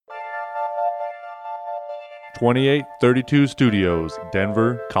2832 Studios,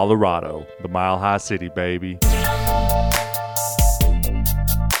 Denver, Colorado. The Mile High City, baby.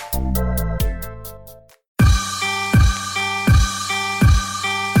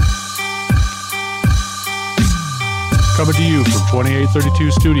 Coming to you from 2832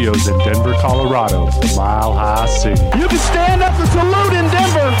 Studios in Denver, Colorado, the Mile High City. You can stand up and salute in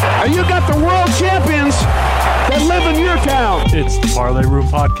Denver, and you got the world champions that live in your town. It's the Parlay Room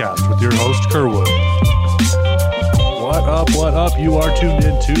Podcast with your host, Kerwood. What up, what up? You are tuned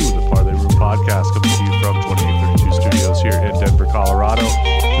in to the Parlay Room Podcast, coming to you from 2832 Studios here in Denver, Colorado.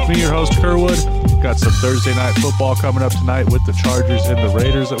 With me, your host, Kerwood. Got some Thursday night football coming up tonight with the Chargers and the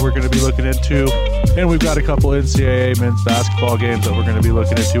Raiders that we're going to be looking into. And we've got a couple NCAA men's basketball games that we're going to be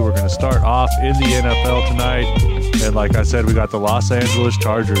looking into. We're going to start off in the NFL tonight. And like I said, we got the Los Angeles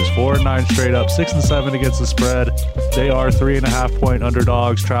Chargers, 4-9 straight up, 6-7 against the spread. They are 3.5-point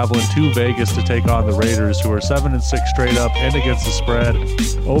underdogs, traveling to Vegas to take on the Raiders, who are 7-6 straight up and against the spread.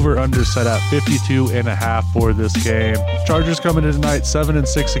 Over/under set at 52.5 for this game. Chargers coming in tonight,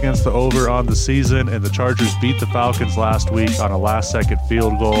 7-6 against the over on the season, and the Chargers beat the Falcons last week on a last-second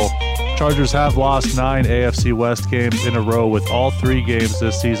field goal. Chargers have lost 9 AFC West games in a row, with all 3 games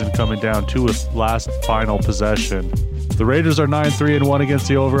this season coming down to a last final possession. The Raiders are 9-3-1 against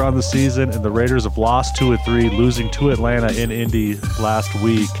the over on the season, and the Raiders have lost 2 of 3, losing to Atlanta in Indy last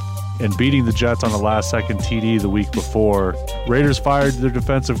week and beating the Jets on a last-second TD the week before. Raiders fired their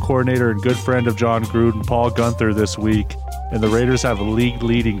defensive coordinator and good friend of John Gruden, Paul Guenther, this week, and the Raiders have a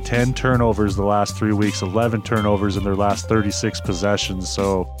league-leading 10 turnovers the last 3 weeks, 11 turnovers in their last 36 possessions.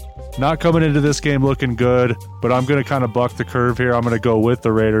 So not coming into this game looking good, but I'm going to kind of buck the curve here. I'm going to go with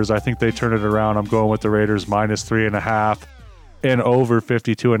the Raiders. I think they turn it around. I'm going with the Raiders minus 3.5 and over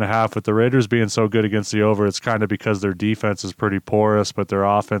 52.5. With the Raiders being so good against the over, it's kind of because their defense is pretty porous, but their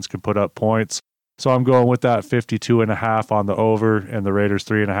offense can put up points. So I'm going with that 52.5 on the over and the Raiders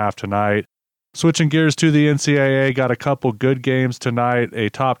 3.5 tonight. Switching gears to the NCAA, got a couple good games tonight. A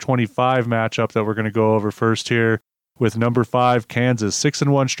top 25 matchup that we're going to go over first here with number 5 Kansas,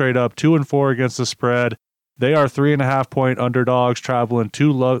 6-1 straight up, 2-4 against the spread. They are 3.5-point underdogs, traveling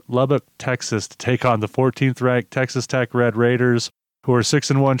to Lubbock, Texas, to take on the 14th ranked Texas Tech Red Raiders, who are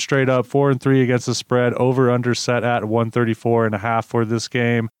 6-1 straight up, 4-3 against the spread. Over/under set at 134.5 for this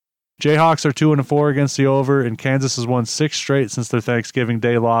game. Jayhawks are 2-4 against the over, and Kansas has won 6 straight since their Thanksgiving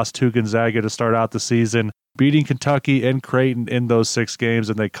Day loss to Gonzaga to start out the season, beating Kentucky and Creighton in those 6 games,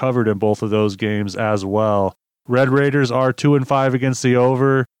 and they covered in both of those games as well. Red Raiders are 2-5 against the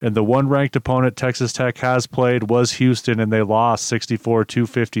over, and the one-ranked opponent Texas Tech has played was Houston, and they lost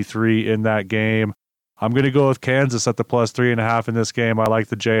 64-53 in that game. I'm going to go with Kansas at the plus 3.5 in this game. I like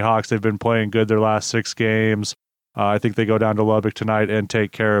the Jayhawks. They've been playing good their last 6 games. I think they go down to Lubbock tonight and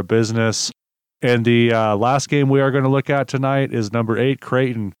take care of business. And the last game we are going to look at tonight is number 8,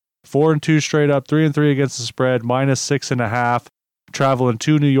 Creighton. 4-2 straight up, 3-3 against the spread, minus 6.5. Traveling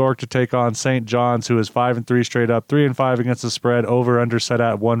to New York to take on St. John's, who is 5-3 straight up, 3-5 against the spread, over/under set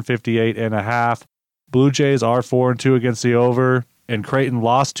at 158.5. Blue Jays are 4-2 against the over, and Creighton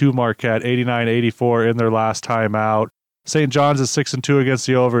lost to Marquette 89-84 in their last time out. St. John's is 6-2 against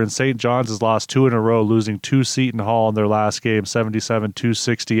the over, and St. John's has lost 2 in a row, losing to Seton Hall in their last game,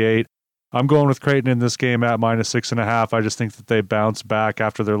 77-68. I'm going with Creighton in this game at minus 6.5. I just think that they bounce back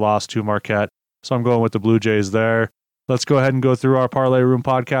after their loss to Marquette, so I'm going with the Blue Jays there. Let's go ahead and go through our Parlay Room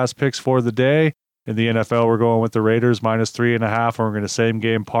Podcast picks for the day. In the NFL, we're going with the Raiders minus 3.5, and we're going to same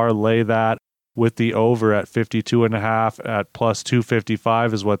game parlay that with the over at 52.5 at plus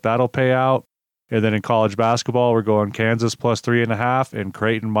 255 is what that'll pay out. And then in college basketball, we're going Kansas plus 3.5 and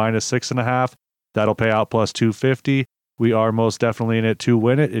Creighton minus 6.5. That'll pay out plus 250. We are most definitely in it to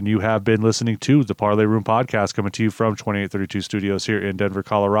win it, and you have been listening to the Parlay Room Podcast, coming to you from 2832 Studios here in Denver,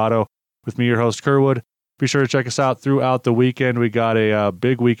 Colorado. With me, your host, Kerwood. Be sure to check us out throughout the weekend. We got a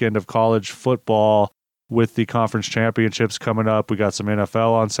big weekend of college football with the conference championships coming up. We got some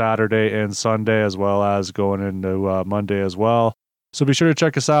NFL on Saturday and Sunday, as well as going into Monday as well. So be sure to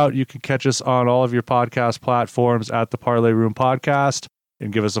check us out. You can catch us on all of your podcast platforms at the Parlay Room Podcast,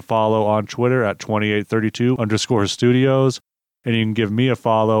 and give us a follow on Twitter at 2832_studios. And you can give me a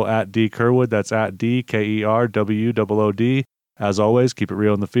follow at D Kerwood. That's at DKERWOOD. As always, keep it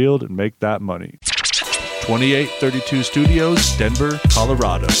real in the field and make that money. 2832 Studios, Denver,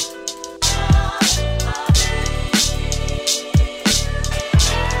 Colorado.